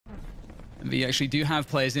We actually do have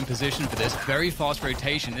players in position for this. Very fast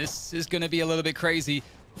rotation. This is going to be a little bit crazy.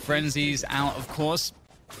 Frenzy's out, of course.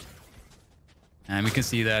 And we can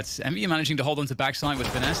see that Envy managing to hold on to backside with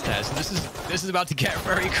finesse there. So this is about to get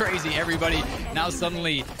very crazy. Everybody now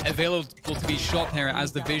suddenly available to be shot here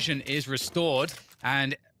as the vision is restored.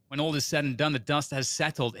 And when all is said and done, the dust has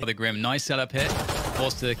settled. The Grim, nice setup here.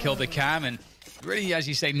 Forced to kill the cam. And really, as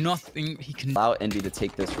you say, nothing he can... Allow Envy to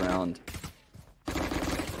take this round.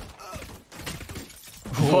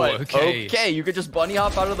 Ooh, okay, you could just bunny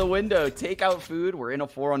hop out of the window, take out food. We're in a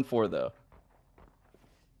 4-on-4 though.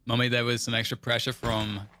 mummAy there with some extra pressure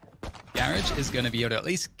from Garage is going to be able to at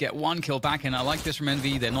least get one kill back. And I like this from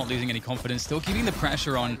Envy. They're not losing any confidence. Still keeping the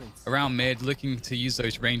pressure on around mid, looking to use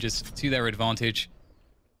those ranges to their advantage.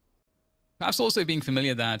 Perhaps also being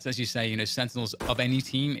familiar that, as you say, you know, Sentinels of any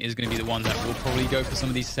team is going to be the one that will probably go for some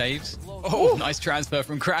of these saves. Oh, nice transfer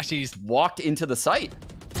from crashies. Walked into the site.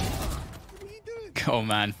 Oh,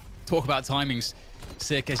 man. Talk about timings.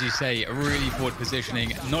 Sick, as you say. Really forward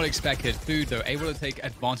positioning. Not expected. Food, though, able to take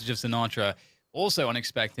advantage of Sinatraa. Also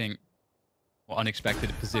unexpected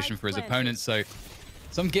position for his opponents. So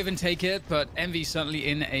some give and take it, but Envy certainly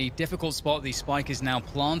in a difficult spot. The spike is now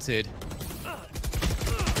planted.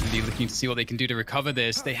 Envy looking to see what they can do to recover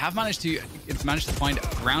this. They have managed to find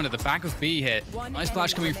ground at the back of B here. Nice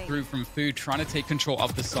flash coming through from Food, trying to take control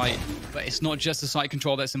of the site. But it's not just the site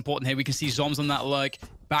control that's important here. We can see zombs on that lurk.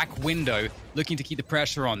 Back window, looking to keep the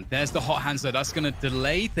pressure on. There's the hot hands, though. That's going to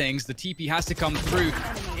delay things. The TP has to come through.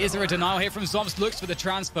 Is there a denial here from zombs? Looks for the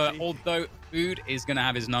transfer, although Food is going to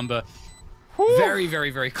have his number. Very,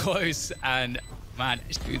 very, very close. And man,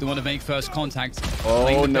 is Food the one to make first contact?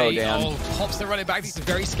 Oh, no, Dan. Oh, pops the running back. This is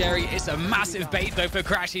very scary. It's a massive bait, though, for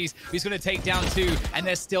crashies. He's going to take down 2, and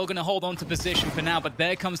they're still going to hold on to position for now. But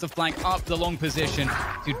there comes the flank up the long position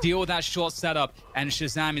to deal with that short setup. And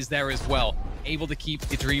ShahZaM is there as well, able to keep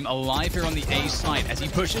the dream alive here on the A side as he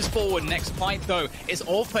pushes forward. Next fight, though, is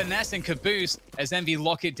all finesse and caboose as Envy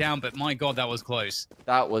lock it down. But my God, that was close.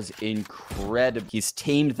 That was incredible. He's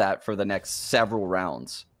tamed that for the next several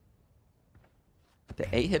rounds.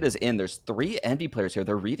 The A hit is in. There's 3 Envy players here.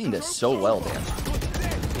 They're reading this so well, Dan.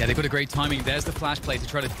 Yeah, they've got a great timing. There's the flash play to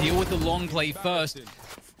try to deal with the long play first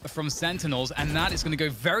from Sentinels, and that is going to go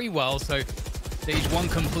very well. So stage 1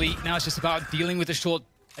 complete. Now it's just about dealing with the short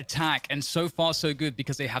attack, and so far so good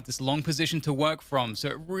because they have this long position to work from. So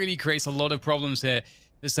it really creates a lot of problems here.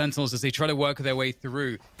 The Sentinels as they try to work their way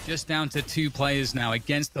through. Just down to 2 players now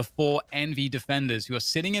against the 4 Envy defenders who are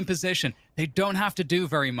sitting in position. They don't have to do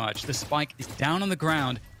very much. The spike is down on the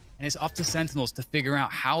ground, and it's up to Sentinels to figure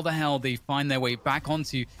out how the hell they find their way back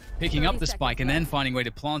onto picking up the spike and then finding a way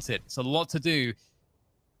to plant it. It's a lot to do.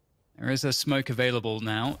 There is a smoke available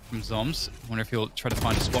now from zombs. I wonder if he'll try to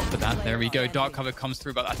find a spot for that. There we go. Dark cover comes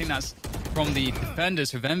through, but I think that's from the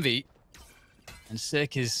defenders of Envy. And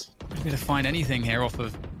Sick is going to find anything here off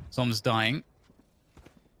of zombs dying.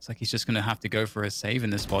 It's like he's just going to have to go for a save in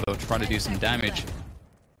this spot or try to do some damage.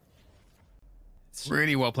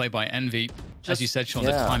 Really well played by Envy. As you said, Sean,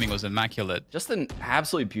 the timing was immaculate. Just an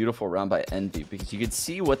absolutely beautiful round by Envy because you could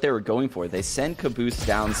see what they were going for. They send Caboose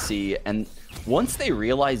down C, and once they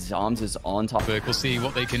realize Zombs is on top... We'll see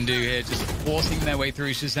what they can do here. Just forcing their way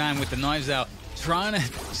through. ShahZaM with the knives out.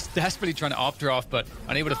 Desperately trying to updraft, but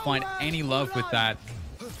unable to find any love with that.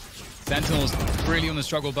 Sentinels really on the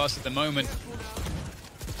struggle bus at the moment.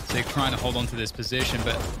 So they're trying to hold on to this position,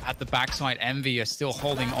 but at the backside, Envy are still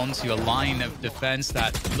holding on to a line of defense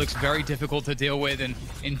that looks very difficult to deal with, and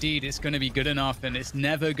indeed, it's going to be good enough, and it's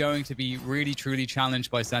never going to be really, truly challenged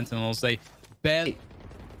by Sentinels. They barely...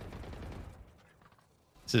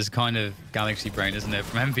 This is kind of galaxy brain, isn't it,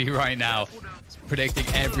 from Envy right now? It's predicting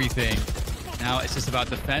everything. Now it's just about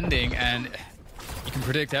defending, and you can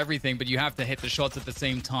predict everything, but you have to hit the shots at the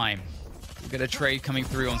same time. We get a trade coming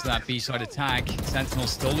through onto that B-side attack. Sentinel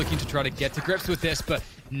still looking to try to get to grips with this, but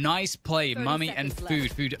nice play. mummAy and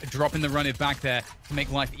Food. Food dropping the run it back there to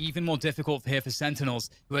make life even more difficult here for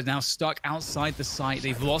Sentinels, who are now stuck outside the site.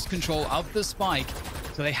 They've lost control of the spike,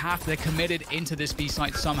 so they're committed into this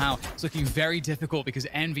B-site somehow. It's looking very difficult because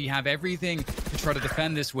Envy have everything to try to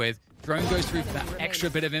defend this with. Drone goes through for that extra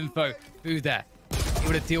bit of info. Food there,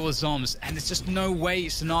 able to deal with zombs, and there's just no way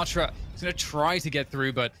Sinatraa is going to try to get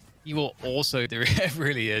through, but he will also do it. It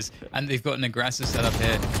really is. And they've got an aggressive setup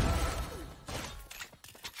here,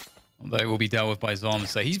 although it will be dealt with by zombs.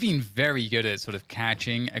 So he's been very good at sort of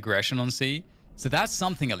catching aggression on C. So that's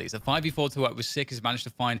something at least. A 5v4 to work with Sick has managed to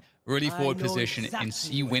find really forward position in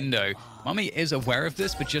C window. mummAy is aware of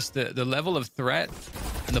this, but just the level of threat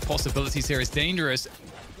and the possibilities here is dangerous.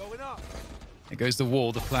 There goes the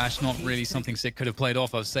wall. The flash, not really something Sick could have played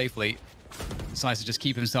off of safely. decides to just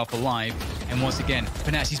keep himself alive. And once again,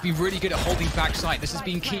 finess, he's been really good at holding backside. This has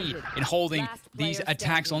been key in holding these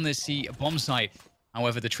attacks on this C bomb site.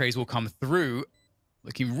 However, the trades will come through.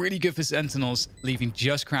 Looking really good for Sentinels, leaving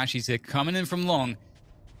just crashies here, coming in from long.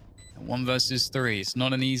 And 1 versus 3. It's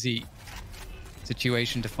not an easy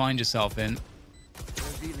situation to find yourself in.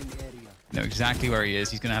 Know exactly where he is.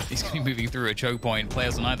 He's gonna be moving through a choke point.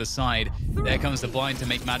 Players on either side. There comes the blind to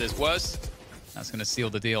make matters worse. That's gonna seal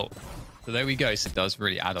the deal. So there we go. So it does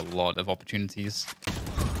really add a lot of opportunities.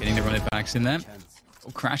 Getting the running backs in there.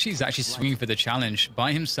 Oh, crashies actually swinging for the challenge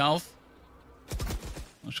by himself.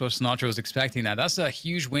 Not sure sinatraa was expecting that. That's a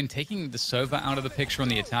huge win, taking the Sova out of the picture on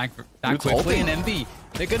the attack that quickly. And Envy,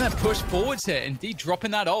 they're going to push forwards here. Indeed,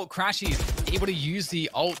 dropping that ult. Crashies able to use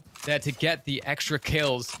the ult there to get the extra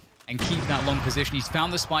kills and keep that long position. He's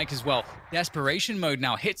found the spike as well. Desperation mode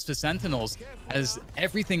now hits for Sentinels, as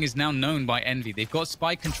everything is now known by Envy. They've got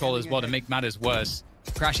spike control as well to make matters worse.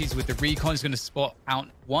 Crashies with the recon is going to spot out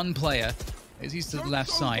one player as he's to the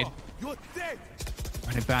left side.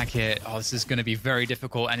 Running back here. Oh, this is going to be very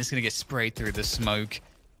difficult, and it's going to get sprayed through the smoke.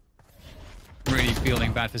 Really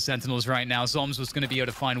feeling bad for Sentinels right now. Zombs was going to be able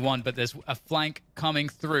to find one, but there's a flank coming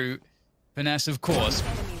through. Finesse, of course.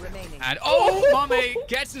 And oh, mummAy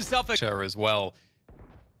gets himself a share as well.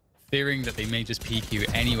 Fearing that they may just peek you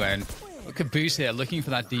anywhere. And look at kaboose here, looking for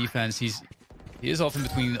that defense. He is often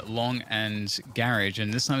between long and garage,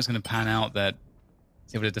 and this time it's going to pan out that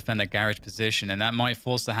he's able to defend that garage position, and that might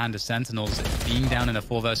force the hand of Sentinels, being down in a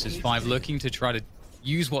 4 versus 5, looking to try to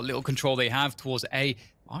use what little control they have towards A.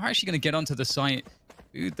 Are actually going to get onto the site.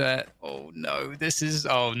 Dude, that. Oh no, this is.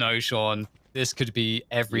 Oh no, Sean. This could be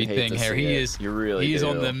everything here. He is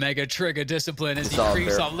on the mega trigger discipline as he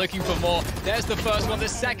creeps up looking for more. There's the first one, the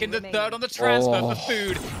second, the third on the transfer for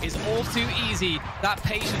food is all too easy. That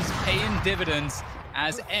patience paying dividends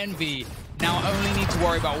as Envy now only need to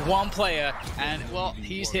worry about one player, and well,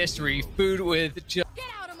 he's history. Food with just... Get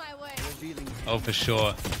out of my way. Oh, for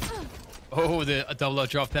sure. Oh, a double up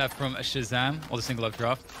drop there from ShahZaM, or the single up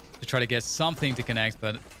drop, to try to get something to connect,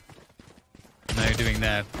 but no doing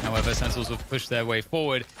there. However, Sentinels will push their way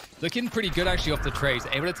forward. Looking pretty good actually off the trades,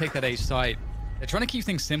 able to take that A site. They're trying to keep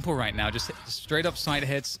things simple right now, just straight up side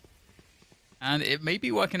hits, and it may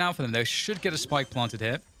be working out for them. They should get a spike planted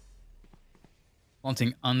here.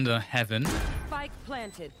 Planting under heaven. Spike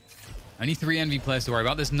planted. Only 3 Envy players to worry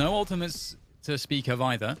about. There's no ultimates to speak of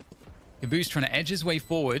either. kaboose trying to edge his way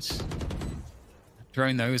forward.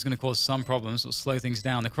 Drone, though, is going to cause some problems. It'll slow things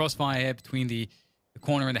down. The crossfire here between the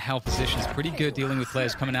corner and the hell position is pretty good, dealing with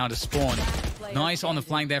players coming out of spawn. Nice on the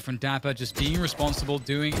flank there from dapr, just being responsible,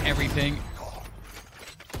 doing everything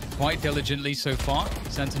quite diligently so far.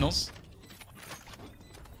 Sentinels.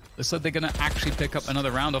 Looks like they're going to actually pick up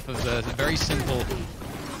another round off of the very simple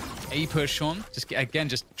A push on. Just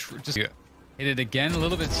hit it again, a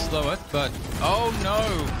little bit slower, but oh no,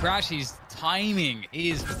 crashies timing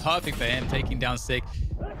is perfect for him, taking down Sig.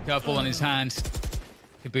 Curveball on his hand.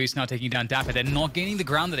 kaboose now taking down dapr. They're not gaining the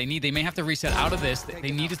ground that they need. They may have to reset out of this.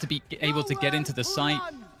 They needed to be able to get into the site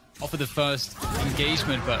off of the first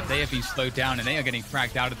engagement, but they have been slowed down and they are getting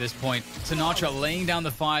fragged out at this point. Sinatraa laying down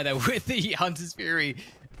the fire there with the Hunter's Fury.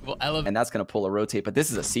 Will elevate. And that's going to pull a rotate, but this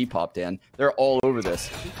is a C-pop, Dan. They're all over this.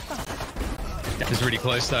 That is really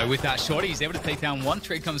close, though. With that shot, he's able to take down one.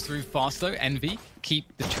 Trade comes through fast, though. Envy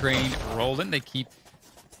keep the train rolling. They keep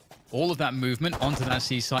all of that movement onto that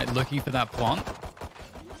C site, looking for that plant.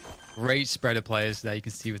 Great spread of players there. You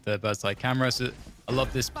can see with the bird's eye camera. So I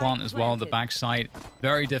love this plant as well on the back side.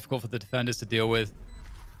 Very difficult for the defenders to deal with.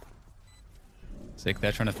 Sig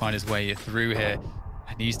there trying to find his way through here.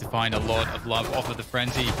 Needs to find a lot of love off of the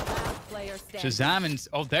frenzy. ShahZaM and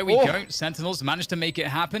oh, there we go. Sentinels managed to make it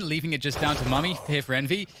happen, leaving it just down to mummAy here for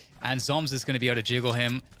Envy. And zombs is going to be able to jiggle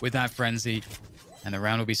him with that frenzy. And the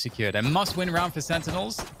round will be secured. A must-win round for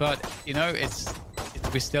Sentinels, but you know,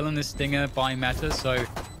 we're still in this stinger by meta, so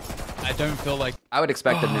I don't feel like... I would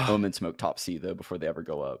expect them to omen smoke top C though before they ever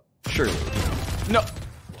go up. Surely. No.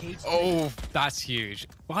 Oh, that's huge.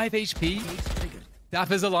 5 HP.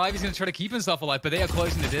 dapr's alive. He's going to try to keep himself alive, but they are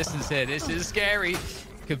closing the distance here. This is scary.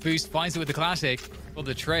 kaboose finds it with the classic for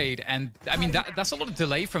the trade. And, I mean, that's a lot of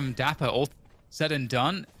delay from dapr. All said and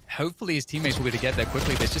done. Hopefully his teammates will be able to get there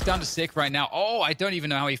quickly. But it's just down to Sick right now. Oh, I don't even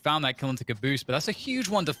know how he found that kill into kaboose, but that's a huge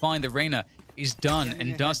one to find. The Reyna is done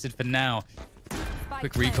and dusted for now.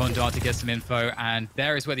 Quick recon dart to get some info, and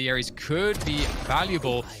there is where the Ares could be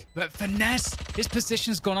valuable. But Finesse, his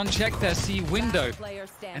position's gone unchecked there, C window.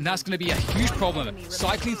 And that's going to be a huge problem.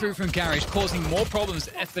 Cycling through from garage, causing more problems.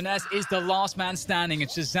 Finesse is the last man standing, and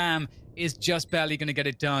ShahZaM is just barely going to get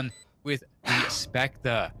it done with the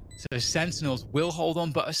Spectre. So Sentinels will hold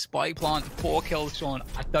on, but a spy plant, 4 kills, Sean.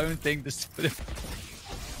 I don't think this...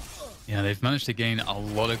 Yeah, they've managed to gain a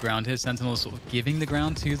lot of ground here. Sentinels sort of giving the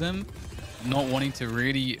ground to them, not wanting to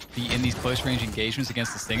really be in these close range engagements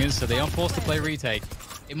against the Stingers, so they are forced to play retake.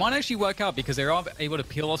 It might actually work out because they are able to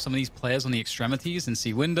peel off some of these players on the extremities and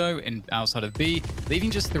C window and outside of B,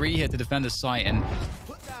 leaving just 3 here to defend the site, and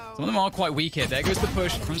some of them are quite weak here. There goes the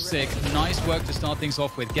push from Sick. Nice work to start things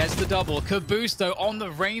off with. Gets the double. Kaboose, though, on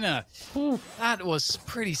the Reyna. That was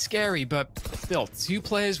pretty scary, but still, 2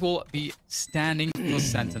 players will be standing for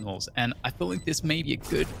Sentinels. And I feel like this may be a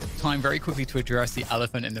good time very quickly to address the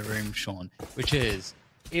elephant in the room, Sean, which is,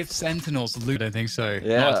 if Sentinels lose, I don't think so.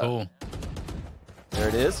 Yeah. Not at all. There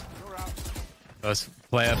it is. First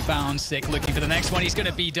player found. Sick looking for the next one. He's going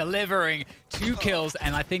to be delivering 2 kills,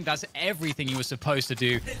 and I think that's everything he was supposed to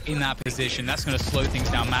do in that position. That's going to slow things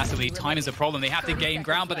down massively. Time is a problem. They have to gain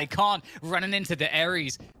ground, but they can't. Running into the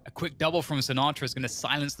Ares. A quick double from Sinatraa is going to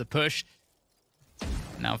silence the push.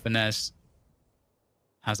 Now Finesse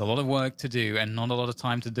has a lot of work to do and not a lot of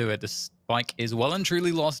time to do it. The spike is well and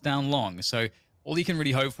truly lost down long, so all he can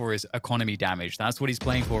really hope for is economy damage. That's what he's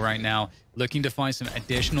playing for right now. Looking to find some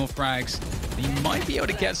additional frags. He might be able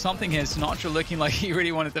to get something here. Sinatraa looking like he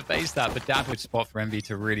really wanted to face that, but dapr spot for Envy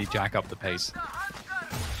to really jack up the pace.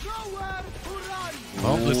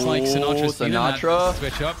 Well, looks like Sinatra's Sinatraa.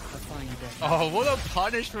 Switch up. Oh, what a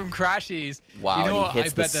punish from crashies. Wow, you know he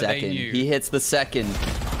hits the second. He hits the second.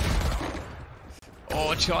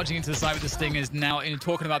 Oh, charging into the side with the Stingers now.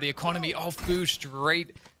 Talking about the economy. Oh, food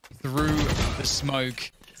straight through the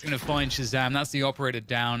smoke. It's going to find ShahZaM. That's the operator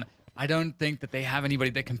down. I don't think that they have anybody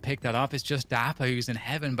that can pick that up. It's just dapr who's in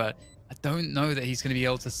heaven, but I don't know that he's going to be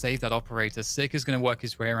able to save that operator. Sick is going to work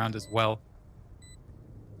his way around as well.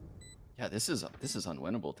 Yeah, this is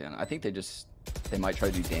unwinnable, Dan. I think they might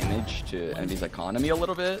try to do damage to enemy's economy a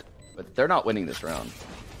little bit, but they're not winning this round.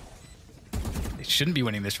 They shouldn't be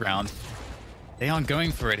winning this round. They aren't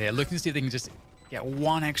going for it here. Looking to see if they can just get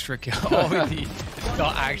 1 extra kill. Oh, he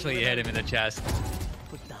not actually hit him in the chest.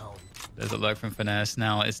 There's a low from Finesse.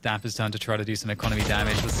 Now it's dapr's turn to try to do some economy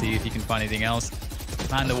damage. Let's see if he can find anything else.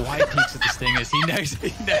 Man, the white peaks of the Stingers. He knows.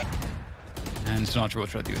 And Sinatraa will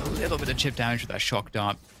try to do a little bit of chip damage with that shock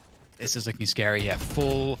dart. This is looking scary. Yeah,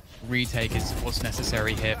 full retake is what's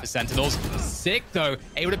necessary here for Sentinels. Sick, though.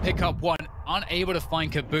 Able to pick up 1. Unable to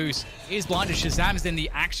find Kaboose. Is blinded. ShahZaM is in the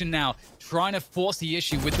action now, trying to force the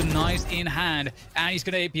issue with the knives in hand. And he's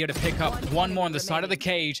going to be able to pick up 1 more on the side of the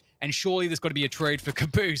cage. And surely there's got to be a trade for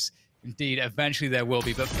Kaboose. Indeed, eventually there will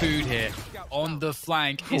be. But Food here on the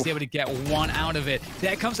flank is able to get 1 out of it.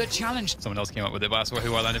 There comes a challenge. Someone else came up with it, but that's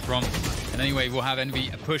who I landed from. And anyway, we'll have Envy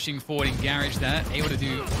pushing forward in Garage there. Able to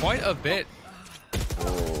do quite a bit.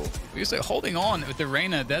 We're also holding on with the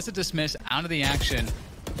Reyna. There's a dismiss out of the action.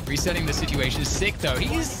 Resetting the situation. Sick, though.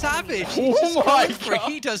 He is savage. He's my God.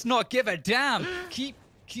 He does not give a damn.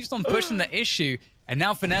 Keeps on pushing the issue. And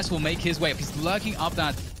now Finesse will make his way up. He's lurking up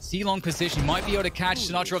that C-long position. Might be able to catch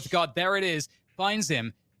Sinatraa off the guard. There it is. Finds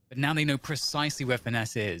him. But now they know precisely where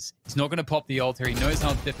Finesse is. He's not going to pop the altar. He knows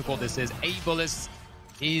how difficult this is. 8 bullets.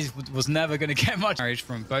 He was never going to get much damage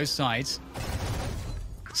from both sides.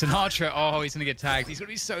 Sinatraa, oh, he's going to get tagged. He's going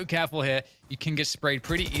to be so careful here. You can get sprayed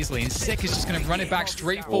pretty easily. And Sick is just going to run it back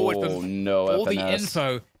straight forward from all the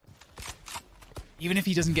info. Even if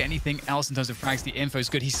he doesn't get anything else in terms of frags, the info is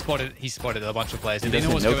good. He spotted a bunch of players. They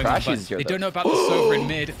know what's going on, but they don't know about the Sova in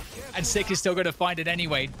mid. And Sick is still going to find it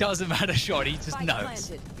anyway. Doesn't matter, shot. He just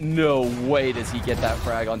knows. No way does he get that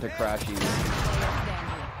frag onto crashies.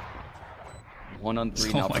 1 on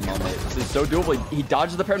 3 now from mummAy. This is so doable. He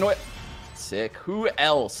dodges the paranoia. Sick. Who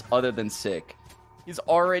else other than Sick? He's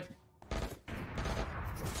already...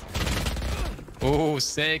 Oh,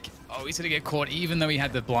 Sick. Oh, he's going to get caught even though he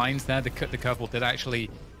had the blinds there. The couple did actually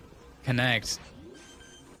connect.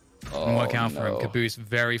 Didn't work out for him. Kaboose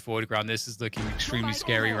very forward ground. This is looking extremely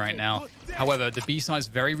scary right now. However, the B side is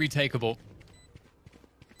very retakeable.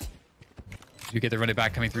 You get the running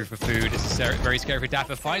back coming through for Food. This is very scary for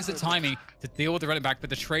dapr. Finds the timing to deal with the running back, but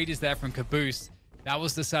the trade is there from Kaboose. That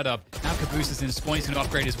was the setup. Now Kaboose is in spawn. He's going to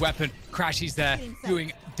upgrade his weapon. Crashies there,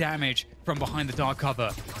 doing damage from behind the dark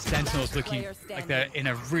cover. Sentinels looking like they're in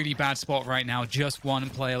a really bad spot right now. Just 1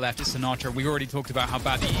 player left. It's Sinatraa. We already talked about how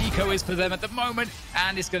bad the eco is for them at the moment,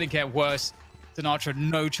 and it's going to get worse. Sinatraa,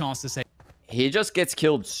 no chance to save. He just gets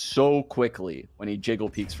killed so quickly when he jiggle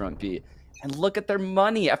peeks front B. And look at their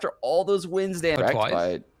money after all those wins. They had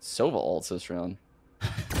by Sova ults this round.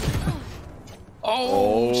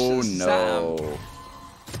 Oh no.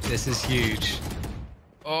 This is huge.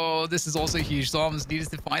 Oh, this is also huge. Zombs needed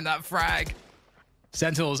to find that frag.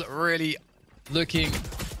 Sentinels really looking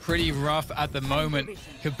pretty rough at the moment.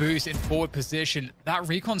 Kaboose in forward position. That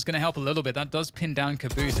recon's going to help a little bit. That does pin down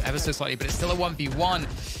Kaboose ever so slightly, but it's still a 1v1.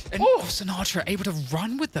 And sinatraa able to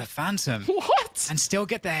run with the Phantom. What? And still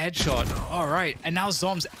get the headshot. All right. And now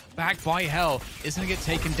zombs back by hell is going to get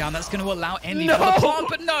taken down. That's going to allow Envy for the plant,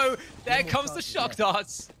 but no. There comes the shock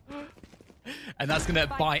darts. And that's going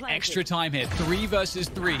to buy extra time here. 3 versus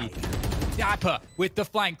 3. dapr with the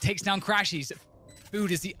flank takes down crashies.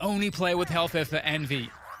 Food is the only player with health here for Envy.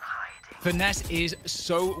 Finesse is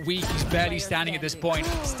so weak. He's barely standing at this point.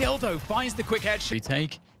 Still, though, finds the quick headshot.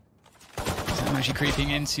 Retake. I'm actually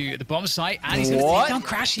creeping into the bomb site, and he's going to take down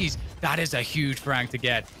crashies. That is a huge frag to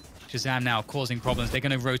get. ShahZaM now causing problems. They're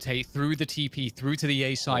going to rotate through the TP, through to the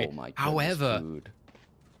A site. Oh my goodness, however, Food.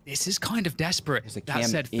 This is kind of desperate. That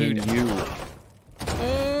said, Food.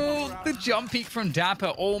 Oh, the jump peek from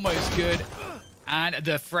dapr, almost good. And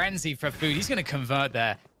the frenzy for Food. He's going to convert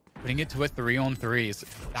there, putting it to a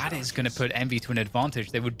 3-on-3. That is going to put Envy to an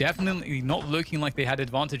advantage. They were definitely not looking like they had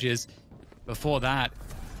advantages before that.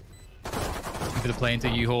 For the play into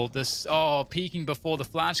U-Haul. This, peeking before the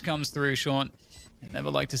flash comes through, Sean. Never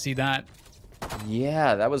like to see that.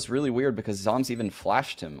 Yeah, that was really weird because zombs even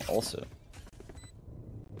flashed him also.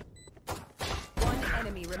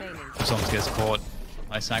 Zombs gets caught.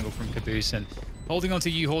 Nice angle from Kaboose, and holding on to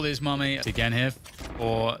U-Haul is mummAy again here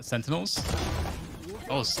for Sentinels.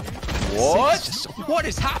 Oh, what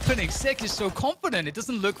is happening? Sick is so confident. It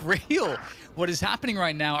doesn't look real what is happening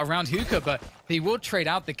right now around hookah, but they will trade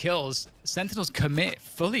out the kills. Sentinels commit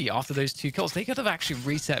fully after those 2 kills. They could have actually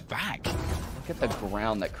reset back. Look at the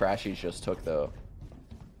ground that crashies just took, though.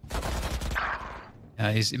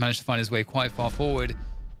 He managed to find his way quite far forward.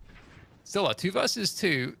 Still a 2 versus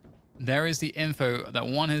 2. There is the info that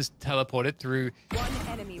one has teleported through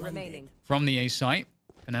from the A site.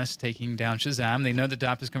 Finesse taking down ShahZaM. They know that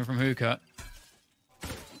dapr is coming from hookah.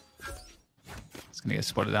 It's going to get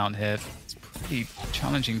spotted out here. It's a pretty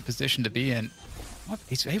challenging position to be in.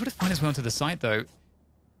 He's able to find his way onto the site, though.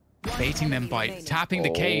 Baiting them by tapping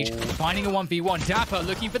the cage, finding a 1v1. dapr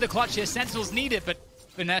looking for the clutch here. Sentinels need it, but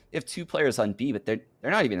Finesse. You have 2 players on B, but they're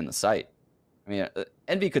not even in the site. I mean,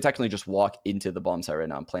 Envy could technically just walk into the bomb site right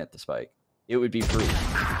now and plant the spike. It would be free.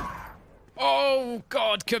 Oh,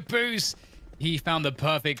 God, Kaboose. He found the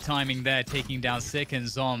perfect timing there, taking down Sick and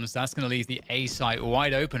Zombs. That's going to leave the A site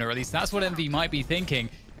wide open, or at least that's what Envy might be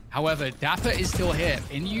thinking. However, dapr is still here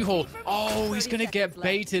in U-Haul. Oh, he's going to get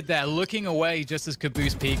baited there, looking away just as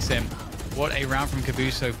Kaboose peeks him. What a round from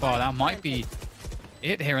Kaboose so far. That might be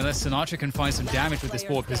it here, unless sinatraa can find some damage with this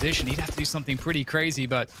forward position. He'd have to do something pretty crazy,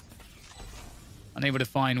 but unable to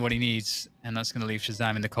find what he needs. And that's going to leave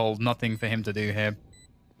ShahZaM in the cold. Nothing for him to do here.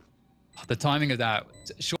 The timing of that...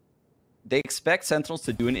 They expect Sentinels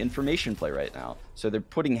to do an information play right now. So they're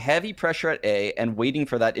putting heavy pressure at A and waiting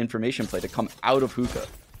for that information play to come out of hookah.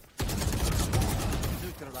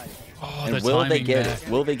 And will they get it?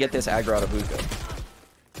 Will they get this aggro out of hookah?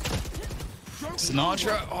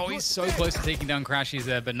 sinatraa, he's so close to taking down crashies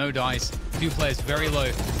there, but no dice. 2 players very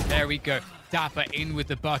low. There we go. dapr in with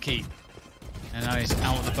the bucky. And now he's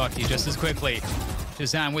out with the bucky just as quickly.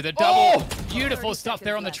 ShahZaM with a double. Beautiful stuff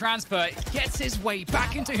there on the transfer. Gets his way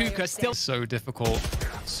back into hookah. Still so difficult.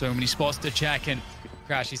 So many spots to check, and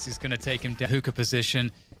crashies is going to take him to hookah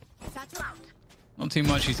position. Not too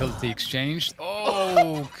much utility exchange.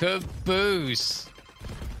 Oh, Kaboose.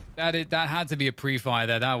 That had to be a pre-fire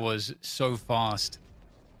there. That was so fast.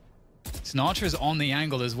 sinatraa is on the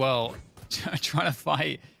angle as well. Trying to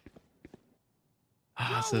fight.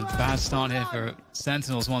 That's a bad start here for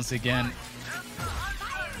Sentinels once again.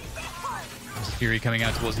 Fury coming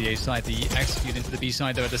out towards the A side. The execute into the B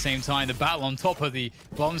side, though, at the same time. The battle on top of the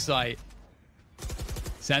bomb site.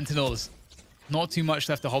 Sentinels, not too much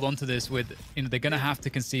left to hold on to this with. They're going to have to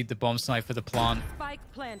concede the bomb site for the plant.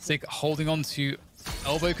 Sick holding on to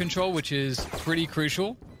elbow control, which is pretty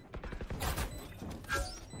crucial.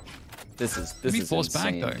 This is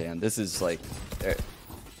insane, back, Dan. This is like they're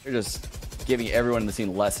just giving everyone in the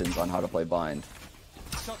scene lessons on how to play bind.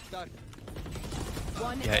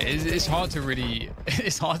 Yeah, it's hard to really...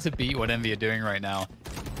 It's hard to beat what Envy are doing right now.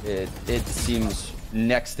 It seems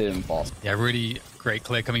next to impossible. Yeah, really great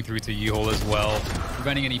clear coming through to U-Haul as well.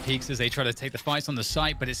 Preventing any peeks as they try to take the fights on the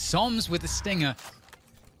site, but it's zombs with the stinger.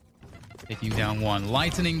 Taking down 1,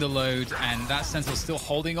 lightening the load, and that Sentinel still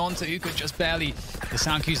holding on to hookah just barely. The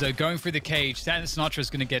sound cues, though, going through the cage. sinatraa is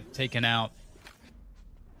going to get taken out.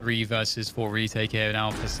 3 versus 4 retake here now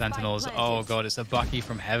for Sentinels. Oh god, it's a bucky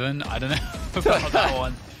from heaven. I don't know about that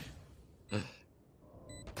one.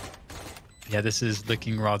 Yeah, this is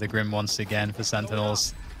looking rather grim once again for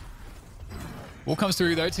Sentinels. Wall comes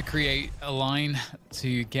through, though, to create a line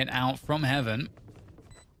to get out from heaven.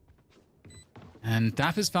 And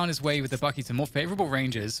dapr's found his way with the Bucky to more favorable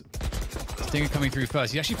ranges. Stinger coming through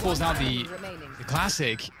first. He actually pulls out the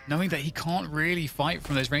classic, knowing that he can't really fight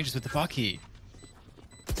from those ranges with the Bucky.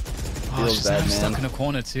 Oh, ShahZaM stuck in a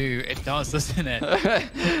corner, too. It does, doesn't it?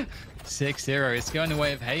 6-0. It's going the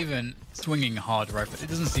way of Haven. Swinging hard, right? But it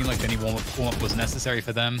doesn't seem like any warm-up was necessary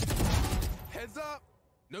for them.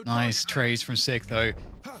 Nice trades from Sick, though.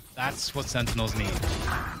 That's what Sentinels need.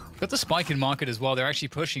 Got the spike in market as well. They're actually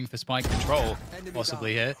pushing for spike control,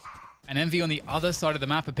 possibly here. And Envy on the other side of the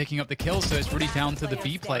map are picking up the kills, so it's really down to the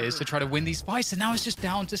B players to try to win these fights. And now it's just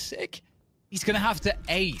down to Sick. He's going to have to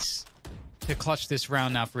ace to clutch this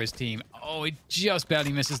round now for his team. Oh, he just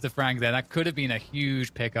barely misses the frag there. That could have been a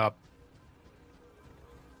huge pickup.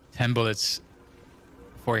 10 bullets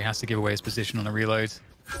before he has to give away his position on a reload.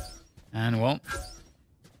 And, well,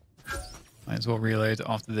 might as well reload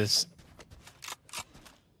after this.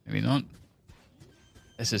 Maybe not.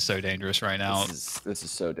 This is so dangerous right now. This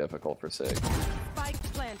is so difficult for Sig.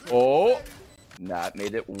 Oh, that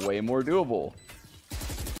made it way more doable.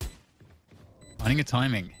 Finding a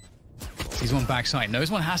timing. Sees one backside.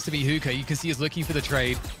 Knows one has to be Hookah. You can see he's looking for the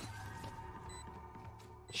trade.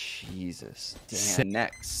 Jesus. Damn.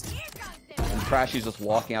 Next. And crashies just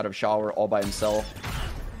walking out of shower all by himself.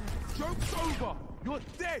 Joke's over. You're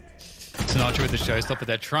dead. sinatraa with the showstopper.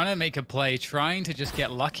 They're trying to make a play, trying to just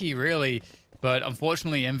get lucky, really. But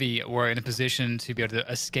unfortunately, Envy were in a position to be able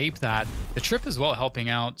to escape that. The trip as well helping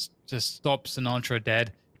out to stop sinatraa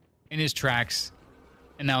dead in his tracks.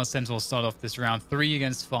 And now Sentinel start off this round 3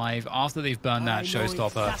 against 5 after they've burned that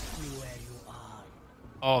showstopper.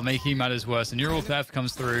 Oh, making matters worse. The neural theft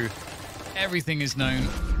comes through. Everything is known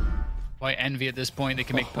by Envy at this point. They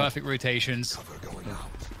can make perfect rotations.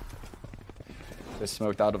 They're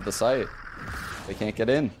smoked out of the site. They can't get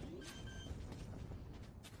in.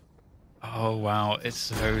 Oh, wow. It's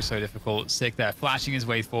so difficult. Sick there. Flashing his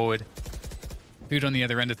way forward. Food on the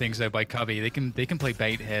other end of things, though, by Cubby. They can play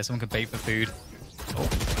bait here. Someone can bait for food. Oh,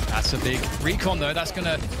 that's a big recon, though. That's going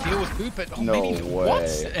to deal with food, but oh, no maybe way.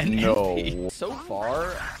 What? No. So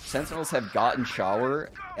far, Sentinels have gotten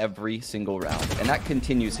shower every single round, and that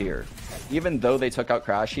continues here. Even though they took out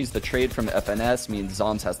crashies, the trade from FNS means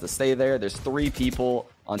zombs has to stay there. There's 3 people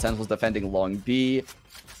on Sentinels defending long B,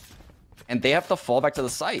 and they have to fall back to the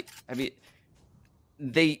site. I mean,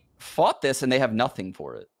 they fought this, and they have nothing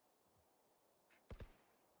for it.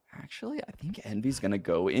 Actually, I think Envy's going to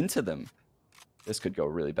go into them. This could go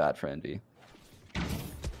really bad for Envy.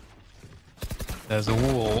 There's a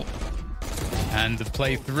wall. And the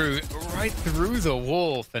play through, right through the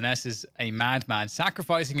wall. Finesse is a madman,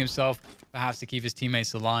 sacrificing himself perhaps to keep his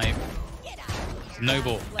teammates alive.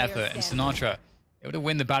 Noble effort, and sinatraa able to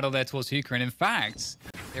win the battle there towards Hookah. And in fact,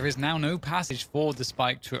 there is now no passage for the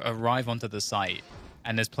spike to arrive onto the site.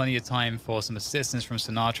 And there's plenty of time for some assistance from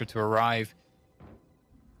sinatraa to arrive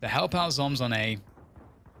to help out zombs on A.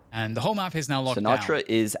 And the whole map is now locked down. sinatraa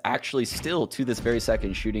is actually still, to this very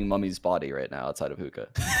second, shooting mummAy's body right now outside of Hookah.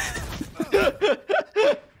 30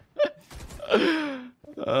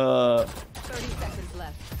 seconds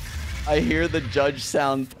left. I hear the judge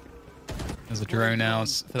sound. There's a drone out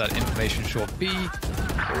for that information short B.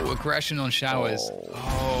 Oh, aggression on showers.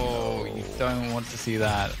 Oh, you don't want to see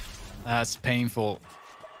that. That's painful.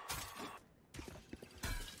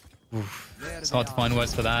 Oof. It's hard to find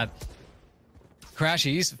words for that.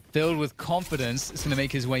 crashies, filled with confidence, is going to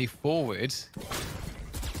make his way forward.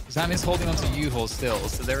 Zam is holding on to U-Haul still,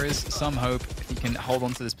 so there is some hope if he can hold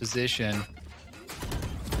on to this position.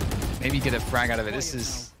 Maybe get a frag out of it. This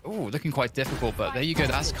is looking quite difficult, but there you go.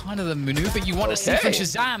 That's kind of the maneuver you want to see from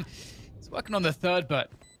ShahZaM. He's working on the third,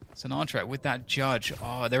 but sinatraa with that judge.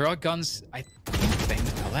 Oh, there are guns I think they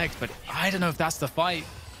can collect, but I don't know if that's the fight.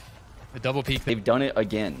 The double peek. They've done it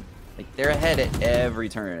again. Like, they're ahead at every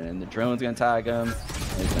turn, and the drone's gonna tag him.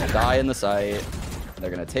 And he's gonna die in the site. They're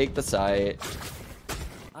gonna take the site.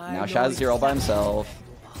 Now Shaz here all by himself.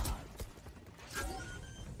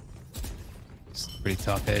 It's pretty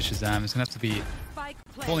tough here. ShahZaM is gonna have to be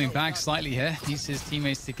falling back slightly here. Needs his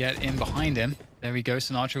teammates to get in behind him. There we go,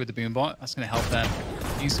 sinatraa with the boombot. That's gonna help them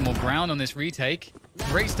use some more ground on this retake.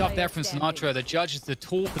 Great stuff there from sinatraa. The judge is the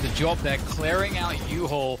tool for the job. They're clearing out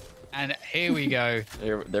U-Haul. And here we go.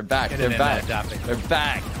 They're back. They're back. They're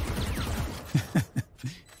back.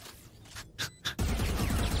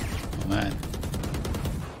 Oh, man.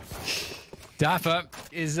 dapr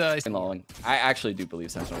is long. I actually do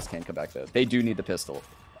believe Sentinels can come back though. They do need the pistol.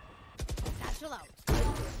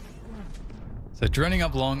 So droning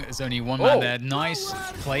up long is only one man there. Nice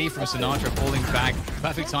play from sinatraa, falling back.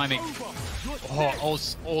 Perfect timing. Oh,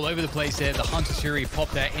 all over the place here. The Hunter Shuri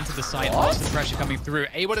popped there into the site. Lots of pressure coming through.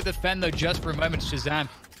 Able to defend, though, just for a moment. ShahZaM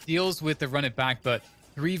deals with the run it back, but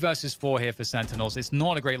 3 versus 4 here for Sentinels. It's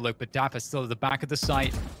not a great look, but dapr still at the back of the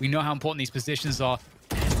site. We know how important these positions are.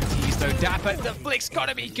 There's the tease, though. dapr, the flick's got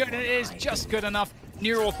to be good. It is just good enough.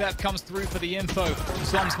 Neural theft comes through for the info.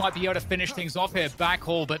 Zombs might be able to finish things off here. Back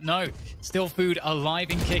haul, but no. Still Food alive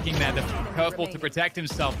and kicking there. The curveball to protect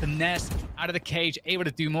himself. The nest out of the cage, able to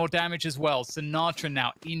do more damage as well. Sinatraa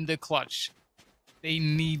now in the clutch. They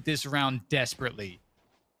need this round desperately.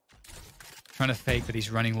 Trying to fake, but he's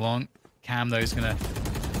running long. Cam, though, is going to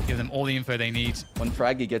give them all the info they need. When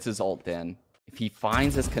Fraggy gets his ult in, if he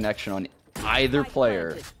finds his connection on either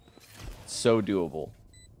player, so doable.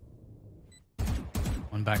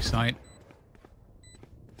 One backside.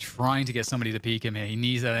 Trying to get somebody to peek him here. He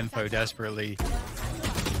needs that info desperately.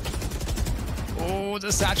 Oh,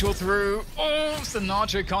 the satchel through. Oh,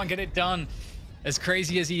 Sinatraa can't get it done. As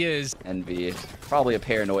crazy as he is. Envy. Probably a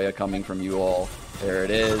paranoia coming from you all. There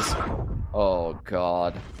it is. Oh,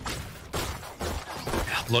 God.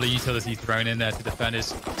 A lot of utility thrown in there to defend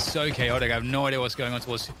is so chaotic. I have no idea what's going on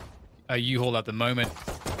towards U-Haul at the moment.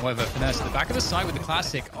 However, Finesse at the back of the side with the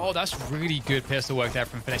classic. Oh, that's really good pistol work there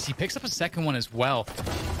from Finesse. He picks up a second one as well.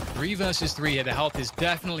 3 versus 3 here. The health is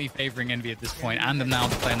definitely favoring Envy at this point, and the now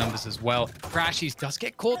the player numbers as well. crashies does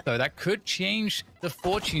get caught, though. That could change the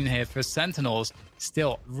fortune here for Sentinels.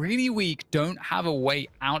 Still, really weak. Don't have a way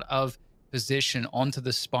out of position onto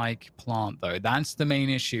the spike plant, though. That's the main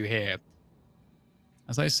issue here.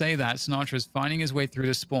 As I say that, Sinatraa is finding his way through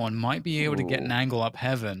the spawn. Might be able to get an angle up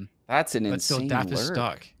heaven. That's an but still, insane dapr is lurk.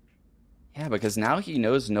 stuck. Yeah, because now he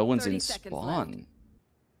knows no one's in 30 seconds spawn. left.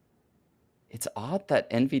 It's odd that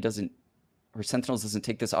Envy doesn't, or Sentinels doesn't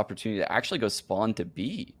take this opportunity to actually go spawn to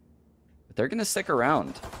B. But they're going to stick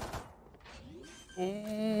around.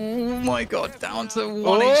 Oh my god, down to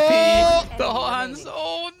 1 HP. The hot hands.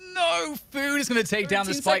 Oh no! Food is going to take down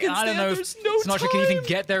the spike. I don't know if Sinatraa can even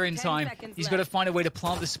get there in time. He's got to find a way to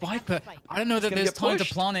plant the spike, but I don't know that there's time to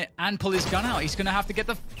plant it and pull his gun out. He's going to have to get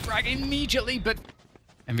the frag immediately, but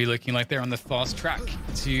Envy looking like they're on the fast track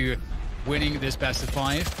to winning this best of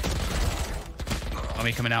 5.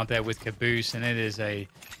 Tommy coming out there with Caboose, and it is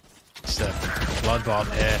just a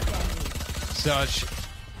bloodbath here.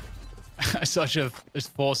 Such a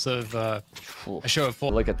force of a show of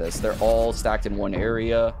force. Look at this. They're all stacked in one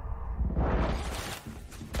area.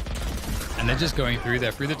 And they're just going through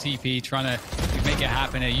there, through the TP, trying to make it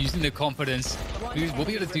happen. They're using the confidence. We'll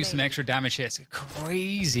be able to do some extra damage here. It's a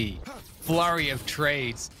crazy flurry of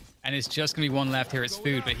trades. And it's just going to be one left here. It's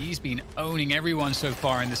Food, but he's been owning everyone so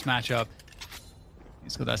far in this matchup.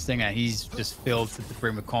 He's got that stinger. He's just filled to the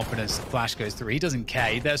brim with confidence. The flash goes through. He doesn't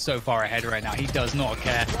care. They're so far ahead right now. He does not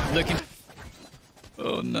care. Looking.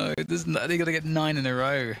 Oh no, they're going to get 9 in a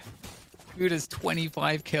row. Food has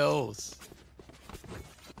 25 kills.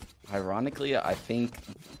 Ironically, I think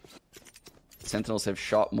Sentinels have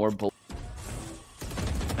shot more bullets.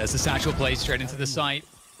 There's the satchel play straight into the site.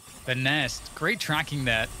 The nest. Great tracking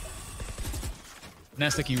there.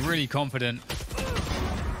 Nest looking really confident.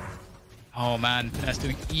 Oh man, Nest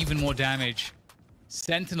doing even more damage.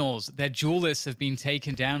 Sentinels, their duelists have been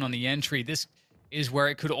taken down on the entry. This is where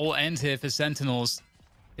it could all end here for Sentinels.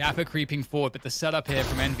 dapr creeping forward, but the setup here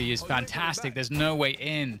from Envy is fantastic. There's no way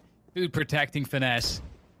in. Food protecting Finesse.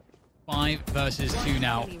 5 versus 2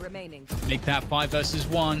 now. Make that 5 versus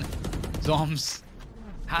 1. Zombs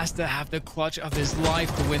has to have the clutch of his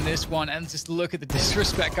life to win this one. And just look at the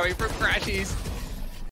disrespect coming from crashies.